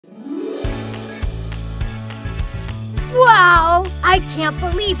Wow! I can't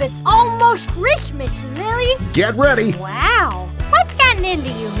believe it's almost Christmas, Lily! Get ready! Wow! What's gotten into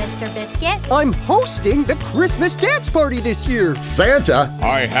you, Mr. Biscuit? I'm hosting the Christmas dance party this year. Santa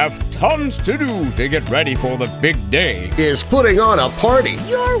I have tons to do to get ready for the big day. is putting on a party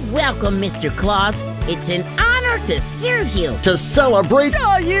You're welcome, Mr. Claus. It's an honor to serve you. to celebrate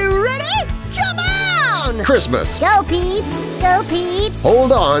Are you ready? Come on! Christmas. Go, peeps! Go, peeps!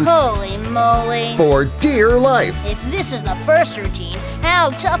 Hold on Holy moly. for dear life. If this is the first routine, how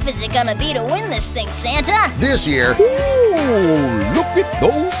tough is it gonna be to win this thing, Santa? This year, Ooh, look at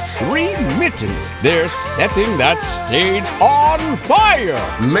those 3 mittens. They're setting that stage on fire.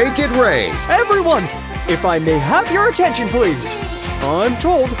 make it rain. Everyone, if I may have your attention, please. I'm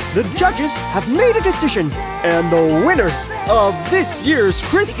told the judges have made a decision, and the winners of this year's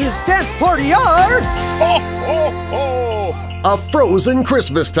Christmas dance party are... Ho, ho, ho! A Frozen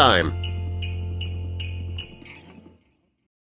Christmas Time.